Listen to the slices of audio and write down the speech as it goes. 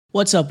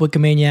What's up,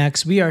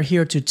 Wikimaniacs? We are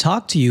here to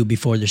talk to you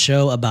before the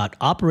show about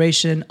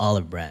Operation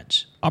Olive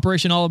Branch.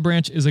 Operation Olive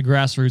Branch is a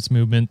grassroots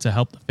movement to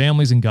help the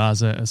families in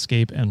Gaza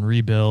escape and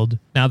rebuild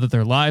now that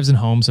their lives and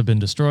homes have been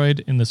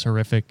destroyed in this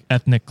horrific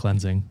ethnic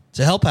cleansing.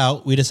 To help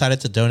out, we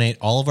decided to donate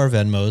all of our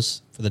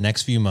Venmos for the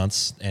next few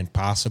months and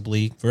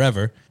possibly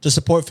forever to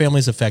support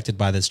families affected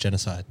by this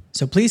genocide.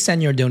 So please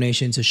send your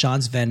donation to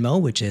Sean's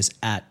Venmo, which is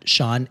at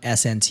Sean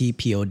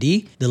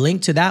SNTPOD. The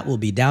link to that will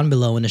be down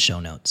below in the show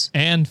notes.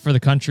 And for the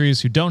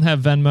countries who don't have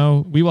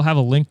Venmo, we will have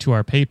a link to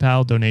our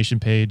PayPal donation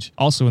page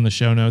also in the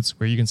show notes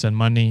where you can send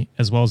money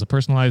as well as a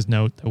personalized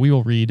note that we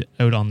will read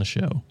out on the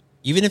show.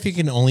 Even if you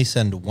can only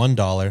send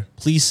 $1,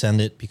 please send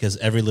it because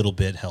every little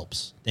bit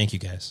helps. Thank you,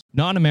 guys.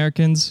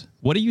 Non-Americans,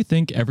 what do you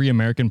think every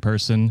American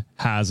person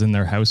has in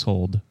their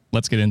household?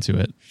 Let's get into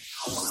it.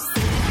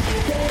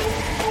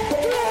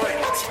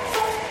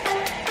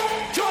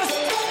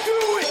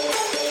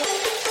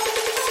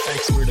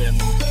 Expert in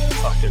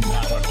fucking,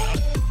 I don't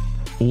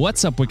know.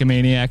 What's up,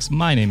 Wikimaniacs?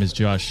 My name is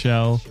Josh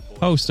Shell,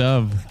 host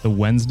of the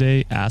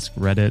Wednesday Ask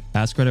Reddit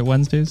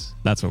Wednesdays.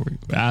 That's what we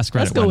Ask Reddit.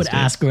 Let's go Wednesdays. with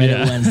Ask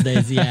Reddit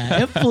Wednesdays.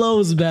 Yeah, it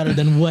flows better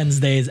than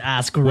Wednesdays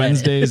Ask Reddit.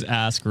 Wednesdays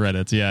Ask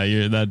Reddit. Yeah,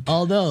 you're that.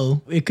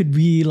 Although it could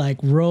be like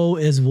Raw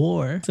is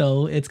War,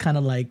 so it's kind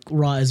of like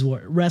Raw is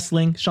War.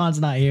 Wrestling. Sean's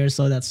not here,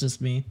 so that's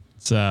just me.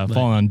 It's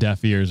falling on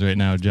deaf ears right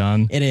now,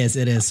 John. It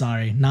is.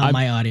 Sorry, not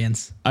my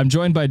audience. I'm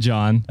joined by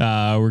John.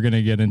 We're going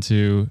to get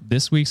into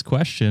this week's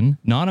question.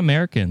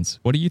 Non-Americans,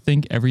 what do you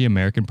think every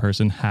American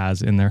person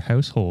has in their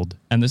household?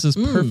 And this is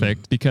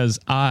perfect because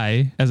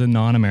I, as a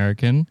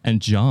non-American,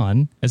 and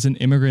John, as an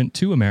immigrant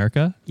to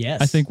America,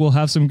 yes, I think we'll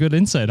have some good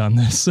insight on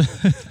this.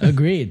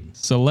 Agreed.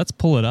 So let's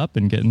pull it up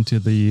and get into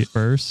the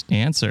first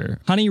answer.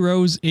 Honey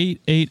Rose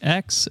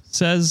 88X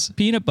says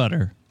peanut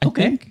butter.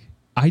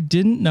 I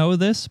didn't know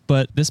this,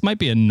 but this might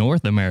be a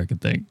North American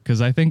thing because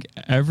I think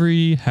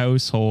every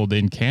household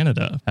in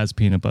Canada has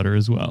peanut butter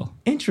as well.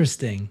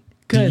 Interesting.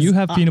 Do you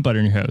have peanut butter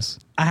in your house?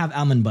 I have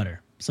almond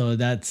butter, so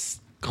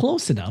that's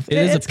close enough.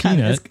 It's a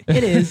peanut.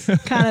 It is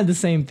kind of the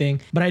same thing.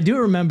 But I do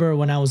remember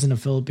when I was in the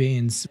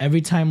Philippines,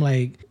 every time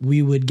like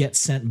we would get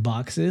sent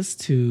boxes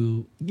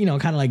to, kind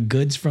of like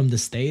goods from the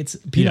States,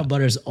 peanut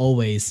butter is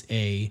always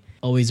a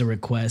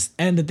request.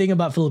 And the thing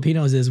about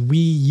Filipinos is we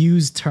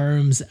use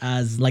terms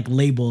as like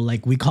label,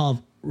 like we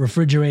call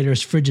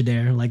refrigerators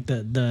Frigidaire, like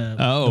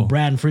the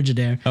brand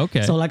Frigidaire.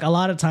 Okay. So like a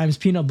lot of times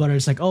peanut butter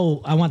is like,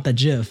 oh, I want the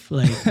Jif,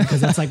 like because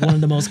that's like one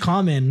of the most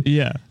common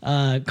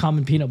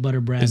common peanut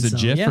butter brands. Is it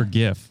Jif or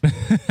GIF?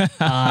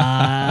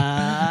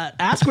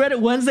 Ask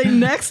Reddit Wednesday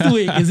next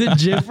week. Is it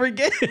Jif or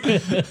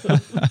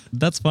GIF?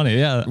 That's funny.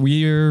 Yeah,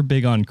 we're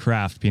big on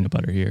Kraft peanut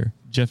butter here.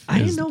 I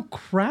didn't know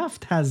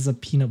Kraft has a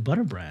peanut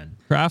butter brand.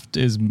 Kraft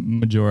is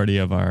majority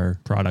of our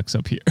products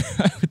up here,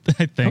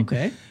 I think.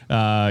 Okay.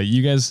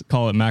 You guys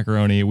call it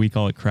macaroni. We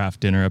call it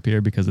Kraft dinner up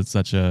here because it's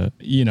such a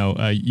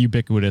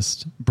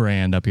ubiquitous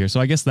brand up here.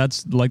 So I guess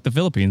that's like the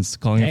Philippines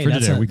calling it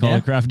Frigidaire. We call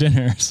it Kraft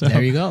dinner. So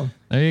there you go.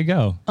 There you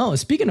go. Oh,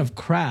 speaking of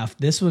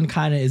Kraft, this one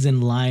kind of is in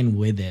line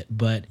with it.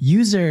 But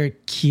user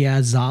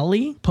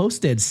Kiazali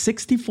posted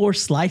 64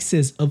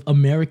 slices of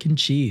American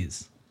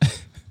cheese.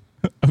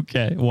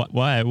 Okay.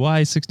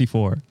 Why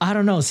 64? I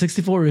don't know.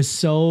 64 is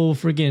so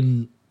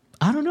freaking,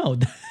 I don't know.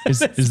 Is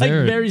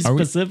there very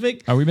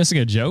specific? Are we missing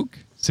a joke?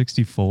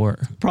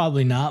 64.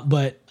 Probably not,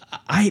 but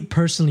I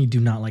personally do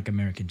not like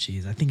American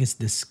cheese. I think it's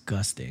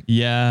disgusting.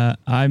 Yeah,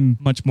 I'm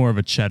much more of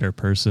a cheddar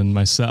person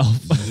myself.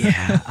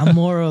 Yeah, I'm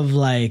more of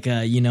like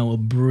a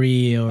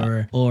brie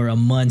or a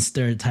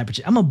Munster type of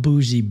cheese. I'm a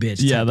bougie bitch.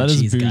 Yeah, that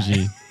is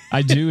bougie.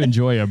 I do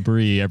enjoy a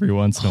brie every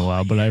once in a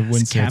while, but I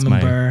wouldn't say it's my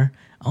go-to.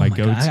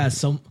 God, I got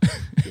so.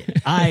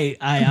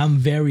 I'm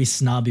very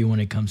snobby when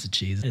it comes to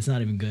cheese. It's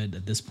not even good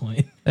at this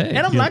point. Hey,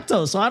 and I'm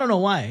lactose, so I don't know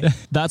why.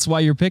 That's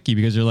why you're picky,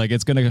 because you're like,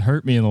 it's going to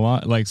hurt me in the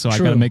long, so True.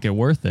 I got to make it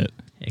worth it.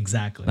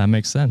 Exactly. That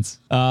makes sense.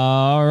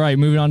 All right,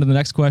 moving on to the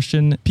next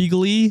question.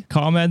 Pigly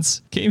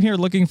comments, came here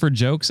looking for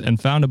jokes and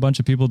found a bunch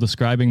of people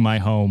describing my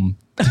home.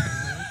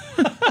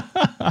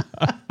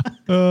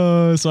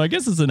 So I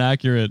guess it's an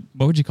accurate,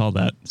 what would you call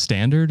that?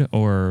 Standard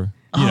or...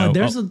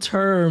 there's a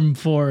term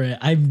for it.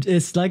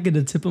 It's like at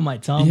the tip of my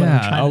tongue.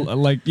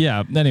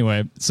 Yeah,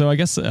 Anyway, so I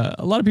guess a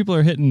lot of people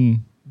are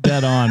hitting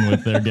dead on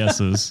with their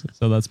guesses.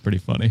 So that's pretty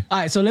funny. All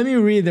right, so let me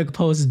read the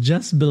post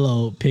just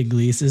below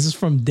Pigleys. This is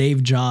from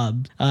Dave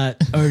Job.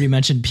 Already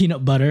mentioned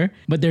peanut butter,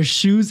 but there's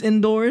shoes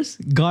indoors,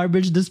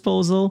 garbage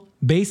disposal,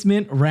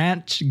 basement,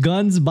 ranch,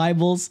 guns,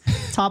 Bibles,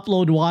 top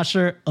load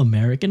washer,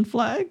 American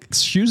flag.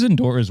 Shoes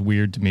indoors is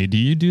weird to me. Do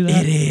you do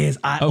that? It is.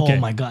 Oh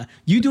my God.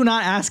 You do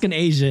not ask an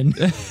Asian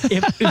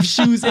if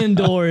shoes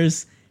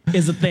indoors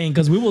is a thing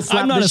because we will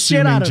slap I'm not the shit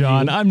assuming, out of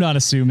John. you. I'm not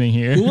assuming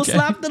here. We will Okay?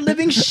 slap the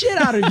living shit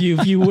out of you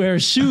if you wear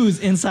shoes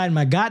inside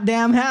my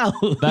goddamn house.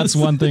 That's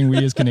one thing we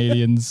as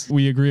Canadians,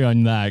 we agree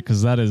on that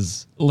because that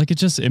is like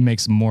it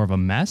makes more of a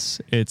mess.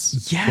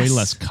 It's way Yes.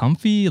 less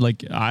comfy.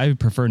 Like I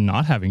prefer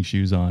not having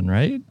shoes on,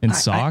 right? And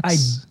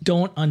socks. I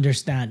don't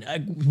understand.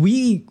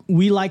 We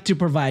like to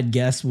provide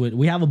guests with.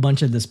 We have a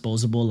bunch of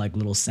disposable like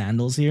little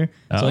sandals here.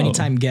 So Oh.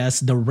 anytime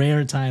guests, the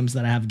rare times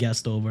that I have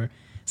guests over,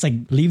 it's like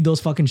leave those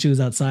fucking shoes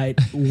outside.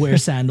 Wear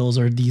sandals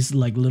or these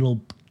like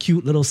little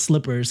cute little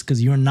slippers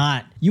because you are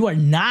not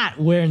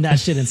wearing that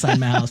shit inside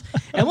my house.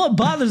 And what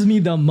bothers me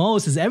the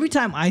most is every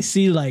time I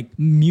see like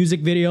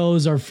music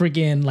videos or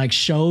freaking like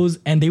shows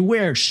and they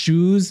wear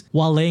shoes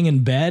while laying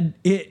in bed,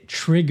 it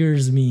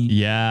triggers me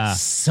Yeah.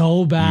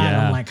 so bad.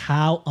 Yeah. I'm like,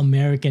 how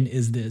American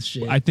is this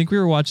shit? I think we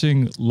were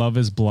watching Love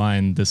is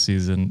Blind this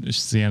season,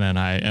 Sienna and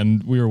I,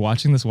 and we were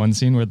watching this one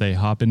scene where they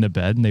hop into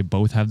bed and they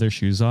both have their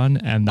shoes on,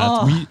 and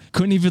that's we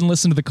couldn't even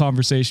listen to the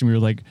conversation. We were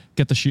like,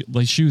 get the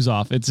shoes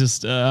off. It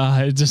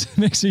just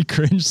makes me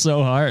cringe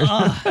so hard.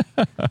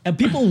 And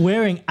people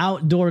wearing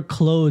outdoor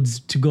clothes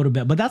to go to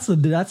bed, but that's a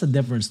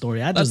different story.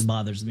 That just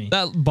bothers me.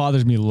 That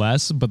bothers me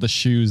less, but the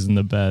shoes in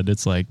the bed,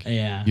 it's like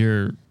Yeah.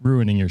 you're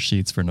ruining your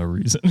sheets for no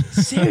reason.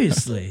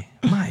 Seriously,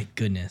 my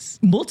goodness.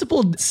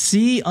 Multiple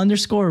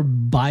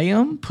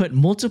C_biome put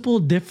multiple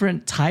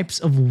different types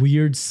of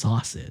weird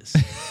sauces.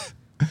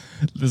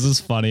 This is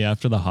funny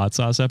after the hot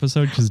sauce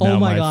episode because Oh now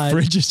my my God.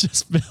 fridge is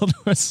just filled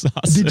with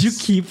sauces. Did you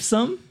keep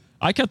some?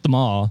 I kept them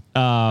all.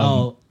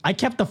 I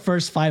kept the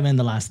first 5 and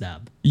the last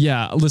dab.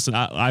 Yeah, listen,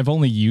 I've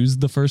only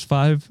used the first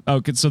 5. Oh,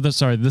 okay, so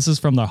this is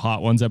from the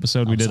Hot Ones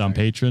episode we did on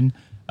Patreon.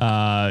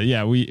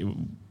 Yeah,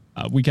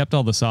 we kept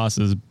all the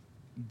sauces,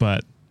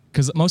 but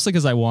mostly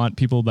because I want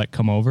people that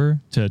come over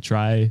to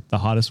try the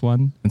hottest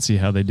one and see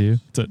how they do.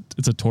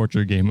 It's a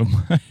torture game of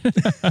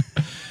mine.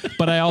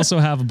 But I also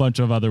have a bunch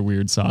of other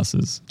weird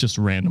sauces just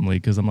randomly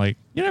because I'm like,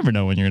 you never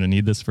know when you're going to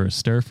need this for a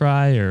stir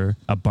fry or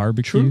a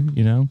barbecue,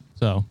 you know?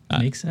 So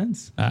Makes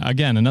sense.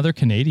 again, another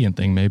Canadian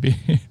thing, maybe.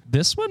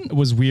 This one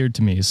was weird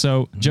to me.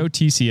 So Joe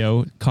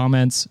TCO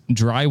comments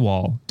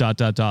drywall, ...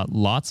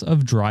 lots of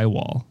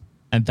drywall.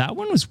 And that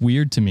one was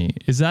weird to me.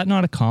 Is that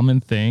not a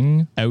common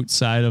thing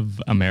outside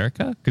of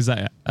America? Because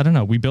I don't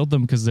know. We build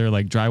them because they're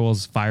like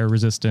drywall's fire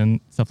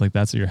resistant, stuff like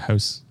that. So your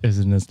house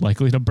isn't as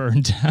likely to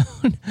burn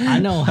down. I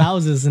know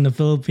houses in the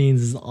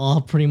Philippines is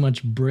all pretty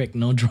much brick,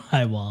 no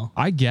drywall.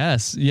 I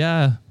guess.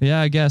 Yeah,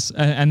 I guess.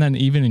 And then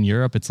even in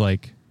Europe, it's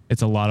like,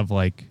 it's a lot of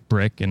like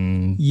brick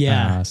and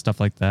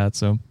stuff like that.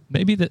 So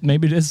maybe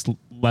it is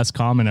less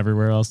common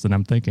everywhere else than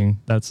I'm thinking.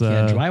 That's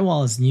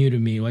Drywall is new to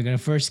me. Like when I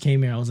first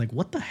came here, I was like,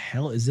 "What the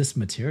hell is this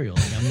material?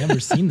 Like, I've never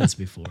seen this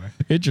before."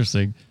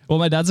 interesting. Well,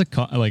 my dad's a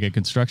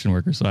construction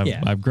worker, so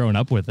I've grown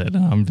up with it.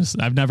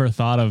 I've never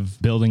thought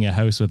of building a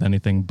house with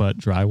anything but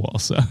drywall.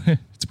 So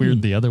it's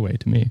weird the other way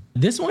to me.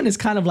 This one is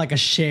kind of like a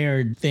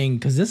shared thing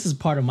because this is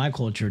part of my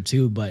culture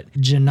too. But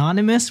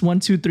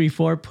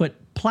Janonymous1234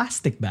 put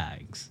plastic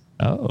bags.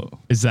 Oh,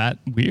 is that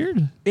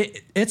weird?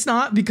 It's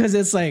not because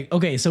it's like,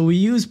 okay, so we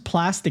use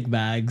plastic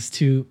bags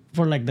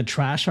for like the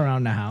trash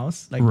around the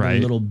house, like the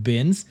little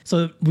bins.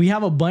 So we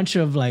have a bunch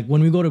of like,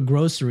 when we go to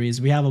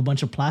groceries, we have a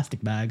bunch of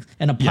plastic bags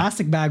and a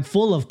plastic bag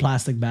full of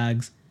plastic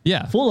bags.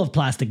 Yeah. Full of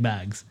plastic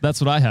bags. That's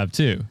what I have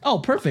too. Oh,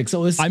 perfect.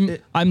 So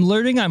I'm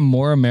learning I'm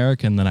more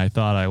American than I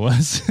thought I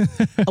was.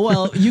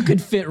 well, you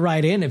could fit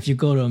right in if you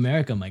go to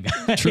America, my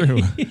guy.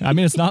 True. I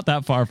mean, it's not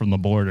that far from the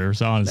border,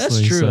 so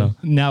honestly. That's true. So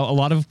now a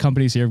lot of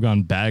companies here have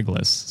gone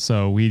bagless,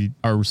 so we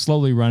are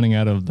slowly running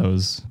out of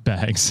those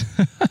bags.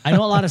 I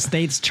know a lot of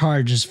states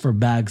charge for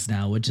bags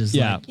now, which is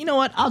Yeah. like, you know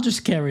what? I'll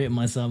just carry it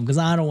myself because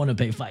I don't want to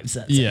pay 5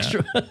 cents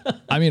extra.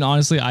 I mean,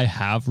 honestly, I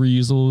have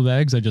reusable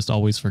bags. I just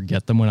always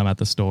forget them when I'm at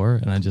the store,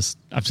 and I'm just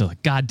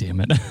like, God damn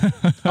it.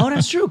 Oh,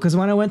 that's true. Because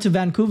when I went to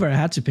Vancouver, I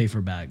had to pay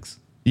for bags.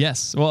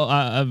 Yes. Well,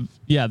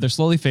 yeah, they're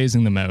slowly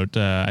phasing them out.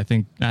 I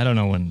think, I don't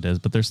know when it is,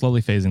 but they're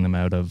slowly phasing them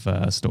out of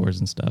stores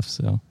and stuff.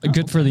 So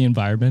good for the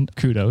environment.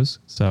 Kudos.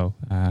 So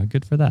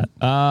good for that.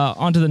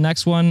 On to the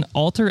next one.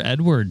 Alter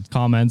Edward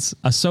comments,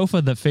 a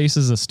sofa that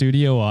faces a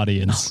studio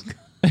audience.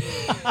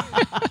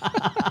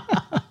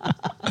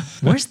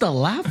 Where's the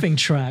laughing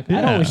track?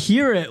 I don't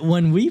hear it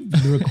when we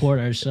record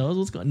our shows.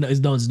 What's going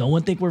on? Does no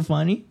one think we're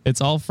funny?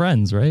 It's all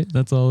friends, right?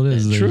 That's all it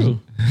is. It's true.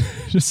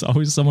 Just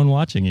always someone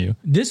watching you.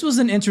 This was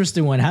an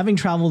interesting one. Having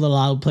traveled a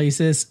lot of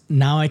places,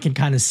 now I can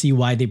kind of see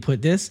why they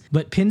put this.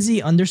 But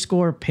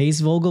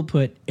Pinsy_Paisvogel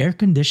put air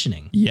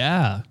conditioning.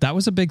 Yeah, that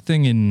was a big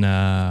thing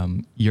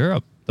in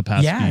Europe the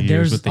past few years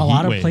there's with the a heat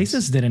lot of waves.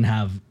 places didn't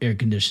have air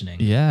conditioning.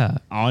 Yeah.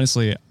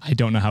 Honestly, I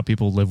don't know how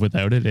people live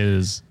without it. It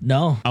is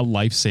No. a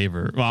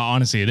lifesaver. Well,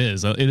 honestly, it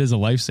is. It is a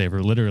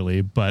lifesaver,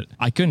 literally. But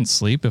I couldn't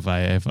sleep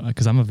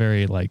because I'm a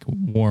very like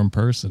warm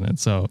person, and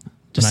so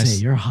Just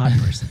say you're a hot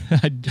person.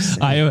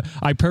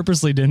 I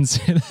purposely didn't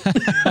say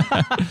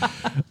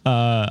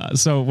that.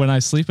 So when I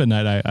sleep at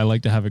night, I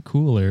like to have it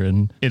cooler,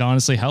 and it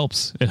honestly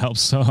helps. It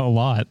helps a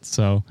lot.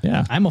 So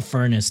yeah. I'm a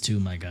furnace too,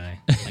 my guy.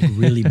 Like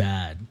really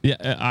bad.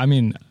 Yeah, I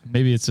mean,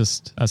 Maybe it's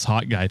just us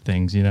hot guy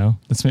things, you know?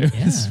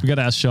 We got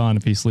to ask Sean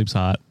if he sleeps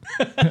hot.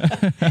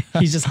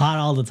 He's just hot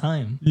all the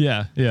time.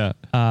 Yeah.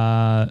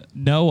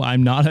 No,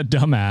 I'm not a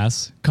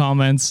dumbass.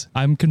 Comments,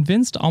 I'm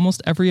convinced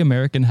almost every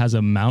American has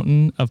a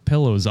mountain of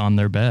pillows on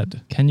their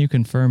bed. Can you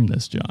confirm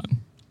this,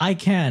 John? I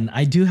can.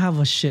 I do have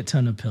a shit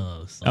ton of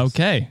pillows.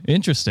 Okay,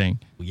 interesting.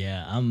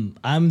 Yeah,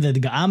 I'm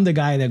the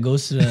guy that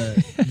goes to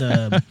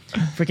the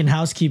freaking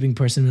housekeeping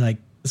person and like,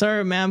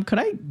 sorry, ma'am, could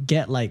I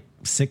get like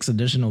 6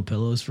 additional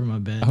pillows for my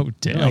bed? Oh,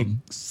 damn. Like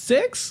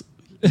 6?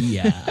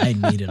 Yeah, I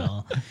need it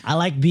all. I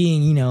like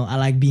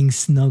being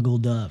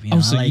snuggled up. You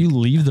know? So you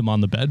leave them on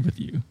the bed with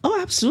you?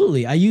 Oh,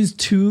 absolutely. I use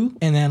 2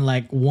 and then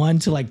like 1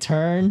 to like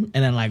turn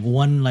and then like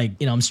 1 like,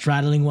 I'm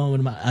straddling one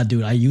with my,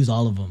 dude, I use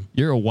all of them.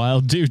 You're a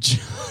wild dude,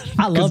 John.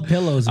 I love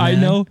pillows, man. I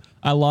know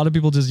a lot of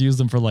people just use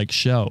them for like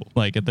show,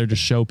 like they're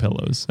just show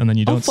pillows and then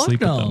you don't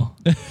sleep with them.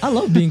 I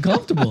love being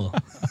comfortable.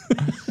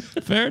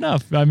 Fair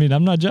enough. I mean,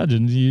 I'm not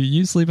judging.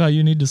 You sleep how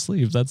you need to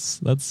sleep. That's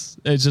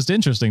it's just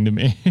interesting to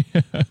me.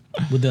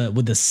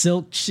 with the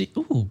silk sheet.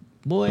 Ooh,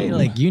 boy,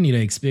 like you need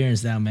to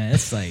experience that, man.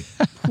 It's like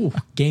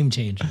game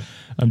changer.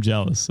 I'm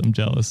jealous.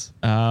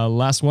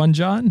 Last one,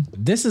 John.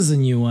 This is a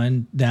new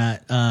one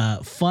that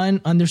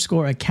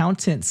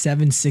fun_accountant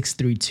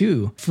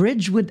 7632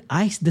 fridge with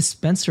ice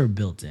dispenser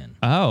built in.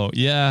 Oh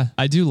yeah,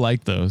 I do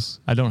like those.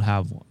 I don't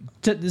have one.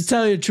 To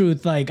tell you the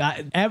truth, like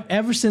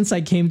ever since I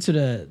came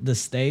to the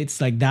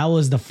States, like that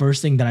was the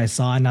first thing that I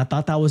saw, and I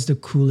thought that was the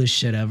coolest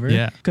shit ever.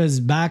 Yeah. Because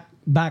back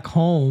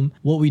home,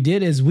 what we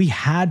did is we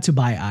had to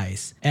buy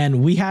ice,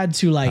 and we had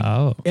to like,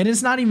 and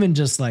it's not even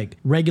just like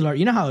regular.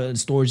 You know how in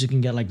stores you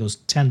can get like those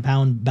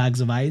 10-pound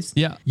bags of ice?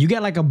 Yeah. You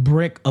get like a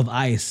brick of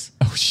ice.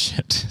 Oh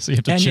shit! So you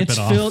have to chip it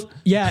off. Filled,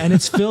 yeah, and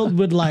it's filled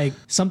with like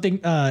something.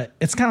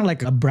 It's kind of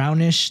like a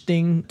brownish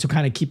thing to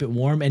kind of keep it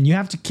warm, and you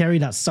have to carry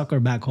that sucker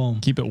back home.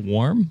 Keep it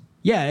warm?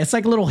 Yeah, it's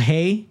like a little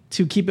hay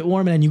to keep it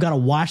warm, and then you got to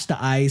wash the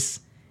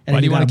ice. And Why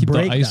do you want to keep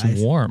the ice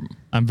warm?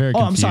 I'm very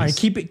confused. I'm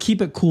sorry.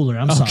 Keep it cooler.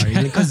 I'm sorry.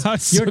 Because I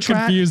was so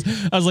confused.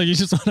 I was like, you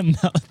just want to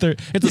melt.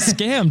 It's a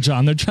scam,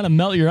 John. They're trying to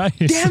melt your ice.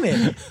 Damn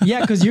it.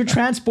 Yeah, because you're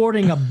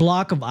transporting a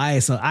block of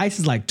ice. So ice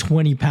is like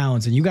 20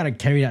 pounds, and you got to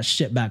carry that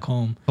shit back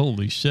home.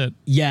 Holy shit.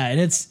 Yeah, and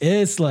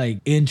it's like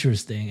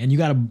interesting. And you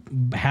got to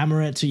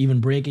hammer it to even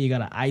break it. You got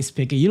to ice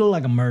pick it. You look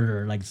like a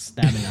murderer, like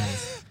stabbing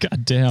ice.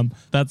 God damn.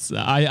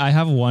 I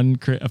have one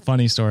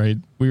funny story.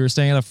 We were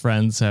staying at a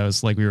friend's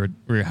house, like we were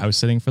house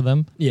sitting for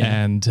them. Yeah.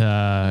 And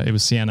it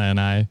was Sienna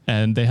and I,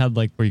 and they had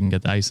like where you can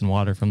get the ice and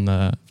water from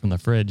the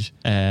fridge.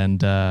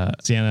 And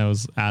Sienna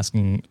was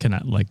asking,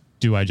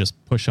 do I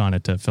just push on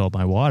it to fill up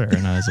my water?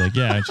 And I was like,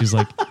 yeah. And she's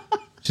like,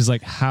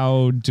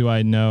 how do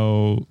I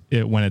know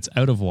it when it's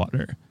out of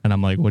water? And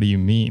I'm like, what do you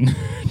mean?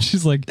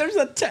 She's like, there's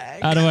a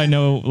tag. How do I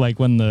know like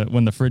when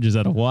the fridge is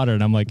out of water?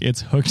 And I'm like,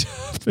 it's hooked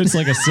up. It's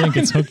like a sink.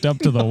 It's hooked up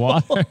to the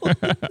water.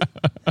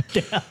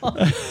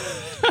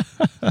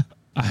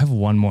 I have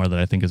one more that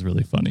I think is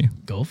really funny.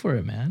 Go for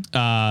it, man.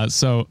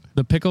 So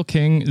the Pickle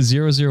King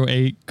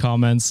 008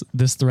 comments,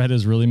 this thread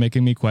is really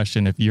making me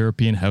question if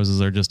European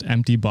houses are just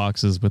empty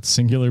boxes with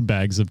singular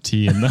bags of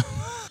tea in them.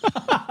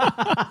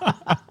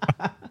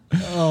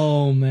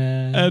 Oh,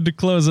 man. And to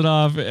close it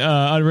off,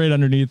 right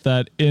underneath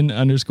that,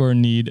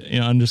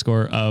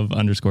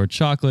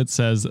 _need_of_chocolate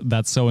says,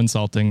 that's so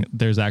insulting.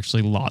 There's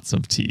actually lots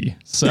of tea.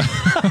 So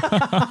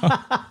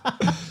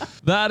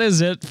that is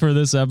it for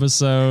this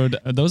episode.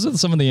 Those are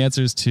some of the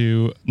answers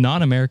to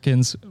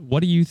non-Americans.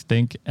 What do you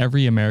think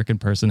every American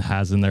person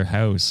has in their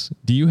house?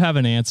 Do you have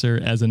an answer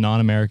as a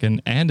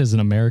non-American and as an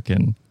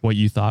American, what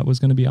you thought was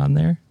going to be on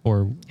there?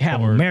 Or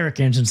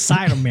Americans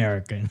inside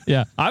American.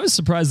 Yeah, I was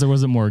surprised there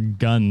wasn't more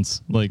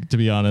guns, like, to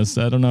be honest.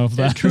 I don't know if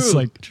that's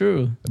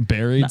true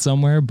buried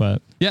somewhere,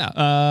 but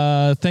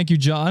yeah. Thank you,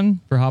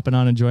 John, for hopping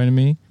on and joining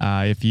me.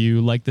 If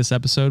you like this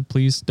episode,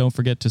 please don't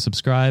forget to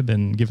subscribe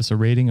and give us a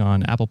rating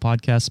on Apple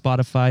Podcasts,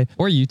 Spotify,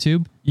 or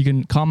YouTube. You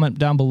can comment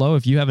down below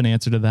if you have an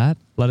answer to that.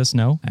 Let us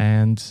know.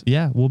 And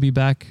yeah, we'll be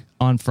back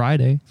on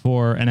Friday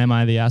for an Am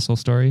I the Asshole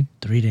story.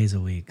 3 days a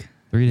week.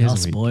 3 days a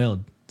week.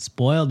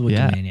 Spoiled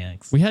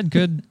Wikimaniacs. We had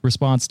good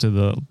response to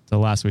the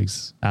last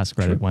week's Ask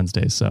Reddit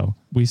Wednesday, so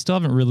we still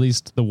haven't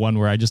released the one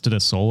where I just did a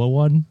solo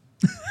one.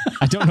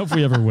 I don't know if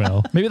we ever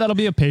will. Maybe that'll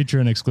be a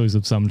Patreon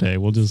exclusive someday.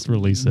 We'll just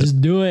release it.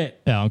 Just do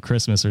it. Yeah, on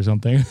Christmas or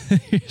something.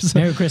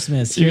 Merry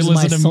Christmas. Here's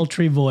my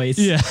sultry voice.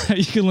 Yeah,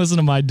 you can listen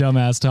to my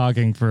dumbass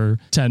talking for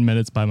 10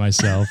 minutes by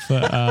myself.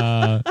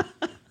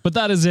 But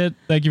that is it.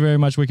 Thank you very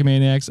much,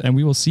 Wikimaniacs, and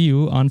we will see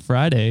you on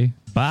Friday.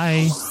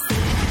 Bye.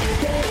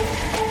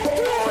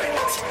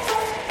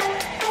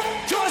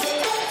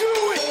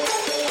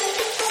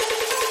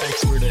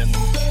 Expert in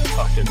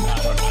fucking, I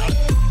don't know.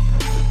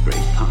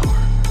 Great power.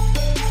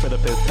 For the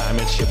 5th time,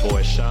 it's your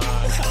boy Sean.